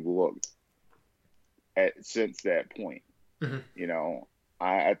that they've looked at since that point. Mm-hmm.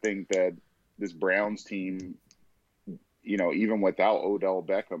 I think that this Browns team, even without Odell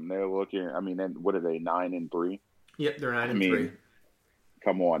Beckham, they're looking. I mean, what are they, 9-3? Yep, they're 9-3. I mean,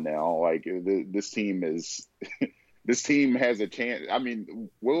 come on now, like this team is. This team has a chance. I mean,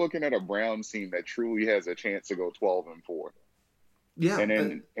 we're looking at a Browns team that truly has a chance to go 12-4. Yeah. And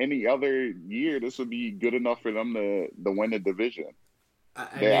in any other year, this would be good enough for them to win the division.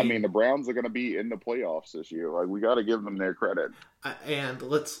 I mean, the Browns are going to be in the playoffs this year. Like, we got to give them their credit. And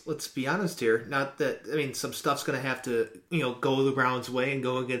let's be honest here. Not that, I mean, some stuff's going to have to go the Browns' way and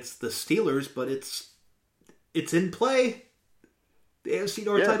go against the Steelers, but it's in play. The AFC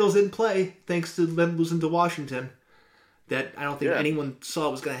North title's in play thanks to them losing to Washington. That I don't think anyone saw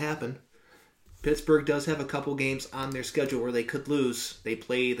was going to happen. Pittsburgh does have a couple games on their schedule where they could lose. They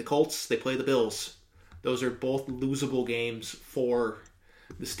play the Colts, they play the Bills. Those are both losable games for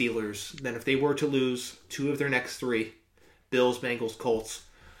the Steelers. Then if they were to lose 2 of their next 3, Bills, Bengals, Colts,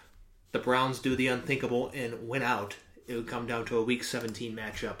 the Browns do the unthinkable and win out. It would come down to a Week 17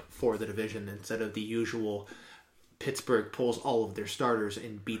 matchup for the division instead of the usual Pittsburgh pulls all of their starters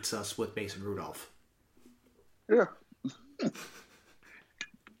and beats us with Mason Rudolph. Yeah.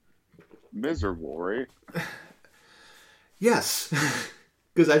 Miserable, right? Yes.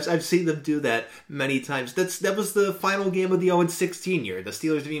 Because I've seen them do that many times. That was the final game of the 0-16 year. The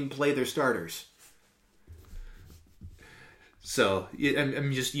Steelers didn't even play their starters. So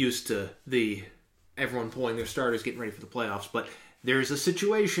I'm just used to everyone pulling their starters, getting ready for the playoffs. But there's a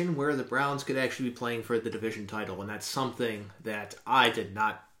situation where the Browns could actually be playing for the division title, and that's something that I did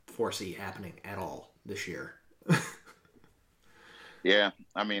not foresee happening at all this year. Yeah,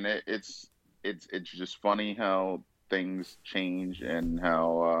 I mean it's just funny how things change and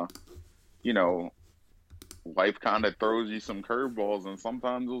how life kind of throws you some curveballs, and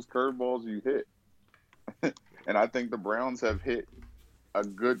sometimes those curveballs you hit. And I think the Browns have hit a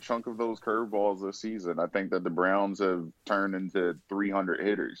good chunk of those curveballs this season. I think that the Browns have turned into 300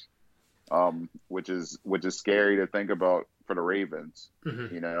 hitters, which is scary to think about for the Ravens.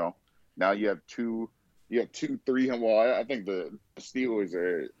 Mm-hmm. You know, now you have two 300. Well, I think the Steelers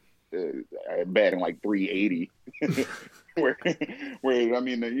are batting like 380. where, where I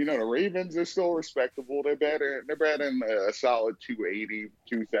mean, the Ravens are still respectable. They're batting a solid 280,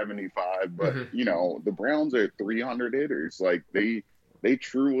 275. But Mm-hmm. the Browns are 300 hitters. Like they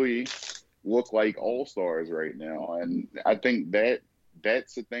truly look like all stars right now, and I think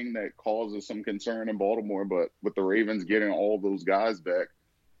that's the thing that causes some concern in Baltimore. But with the Ravens getting all those guys back,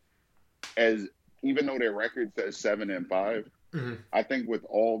 as even though their record says 7-5, Mm-hmm. I think with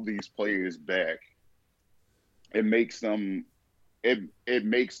all these players back, it makes them it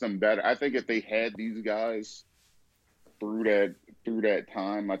makes them better. I think if they had these guys through that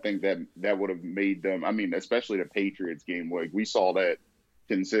time, I think that would have made them. I mean, especially the Patriots game, like we saw that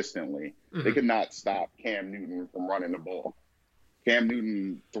consistently. They Mm-hmm. could not stop Cam Newton from running the ball. Cam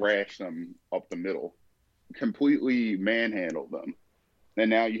Newton thrashed them up the middle, completely manhandled them. And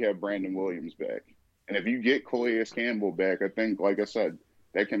now you have Brandon Williams back. And if you get Calais Campbell back, I think, like I said,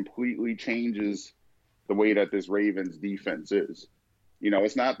 that completely changes the way that this Ravens defense is.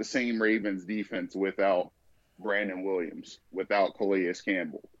 It's not the same Ravens defense without Brandon Williams, without Calais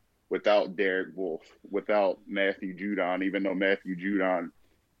Campbell, without Derek Wolfe, without Matthew Judon, even though Matthew Judon,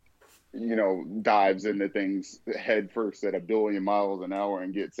 dives into things head first at 1 billion miles an hour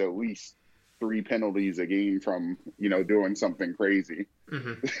and gets at least 3 penalties a game from, doing something crazy.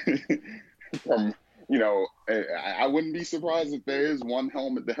 Mm-hmm. From, I wouldn't be surprised if there is one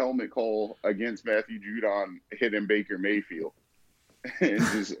helmet call against Matthew Judon hitting Baker Mayfield.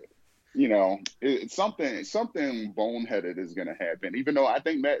 It's just, it's something boneheaded is going to happen. Even though I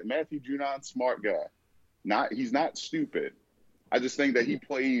think Matthew Judon's a smart guy. He's not stupid. I just think that he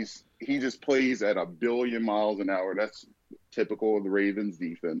just plays at 1 billion miles an hour. That's typical of the Ravens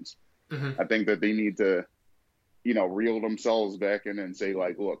defense. Mm-hmm. I think that they need to, reel themselves back in and say,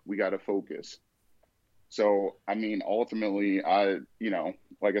 like, look, we got to focus. So, I mean, ultimately,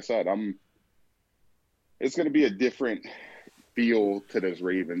 like I said, it's going to be a different feel to this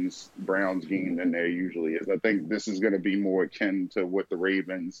Ravens-Browns game than there usually is. I think this is going to be more akin to what the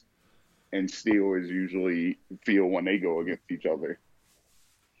Ravens and Steelers usually feel when they go against each other.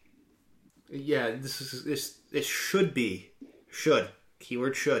 Yeah, this should be,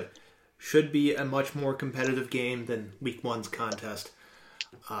 keyword should be a much more competitive game than Week 1's contest.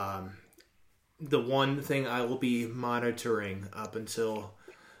 The one thing I will be monitoring up until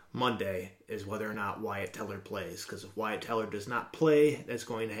Monday is whether or not Wyatt Teller plays, because if Wyatt Teller does not play, that's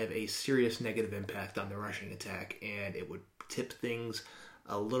going to have a serious negative impact on the rushing attack, and it would tip things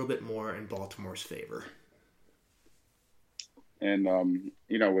a little bit more in Baltimore's favor. And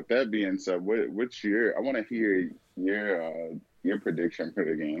with that being said, what's I want to hear your prediction for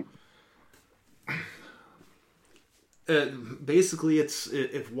the game. Basically, it's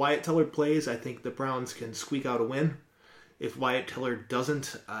if Wyatt Teller plays, I think the Browns can squeak out a win. If Wyatt Teller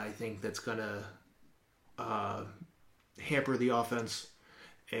doesn't, I think that's going to hamper the offense,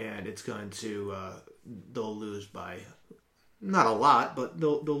 and it's going to they'll lose by not a lot, but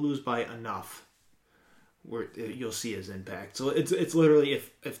they'll lose by enough where you'll see his impact. So it's literally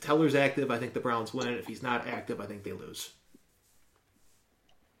if Teller's active, I think the Browns win. If he's not active, I think they lose.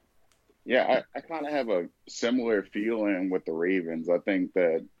 Yeah, I kind of have a similar feeling with the Ravens. I think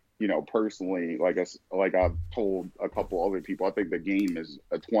that, personally, like I've told a couple other people, I think the game is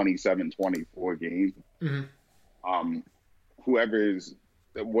a 27-24 game. Mm-hmm.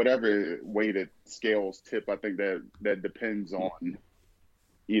 Whatever way that scales tip, I think that depends on,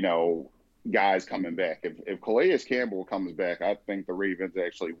 guys coming back. If Calais Campbell comes back, I think the Ravens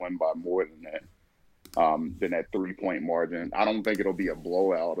actually win by more than that. Than that 3-point margin. I don't think it'll be a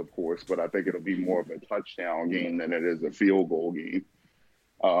blowout, of course, but I think it'll be more of a touchdown game than it is a field goal game.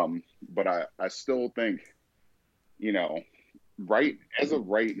 But I still think, as of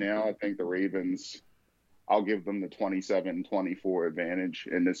right now, I think the Ravens, I'll give them the 27-24 advantage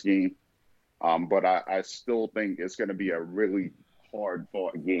in this game. But I still think it's going to be a really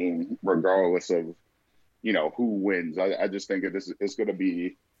hard-fought game, regardless of, who wins. I just think it's going to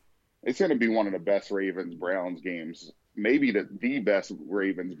be one of the best Ravens-Browns games, maybe the best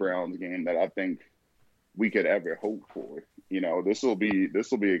Ravens-Browns game that I think we could ever hope for. This will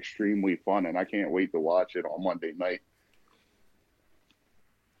be extremely fun, and I can't wait to watch it on Monday night.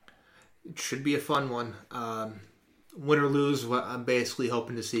 It should be a fun one. Win or lose, I'm basically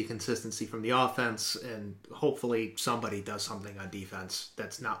hoping to see consistency from the offense, and hopefully somebody does something on defense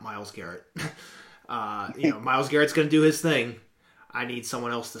that's not Myles Garrett. Myles Garrett's going to do his thing. I need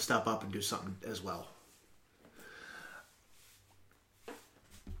someone else to step up and do something as well.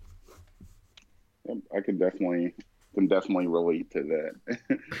 I can definitely relate to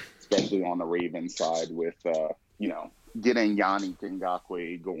that, especially on the Ravens side with getting Yannick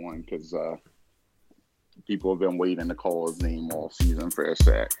Ngakoue going, because people have been waiting to call his name all season for a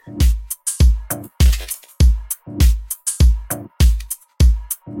sack.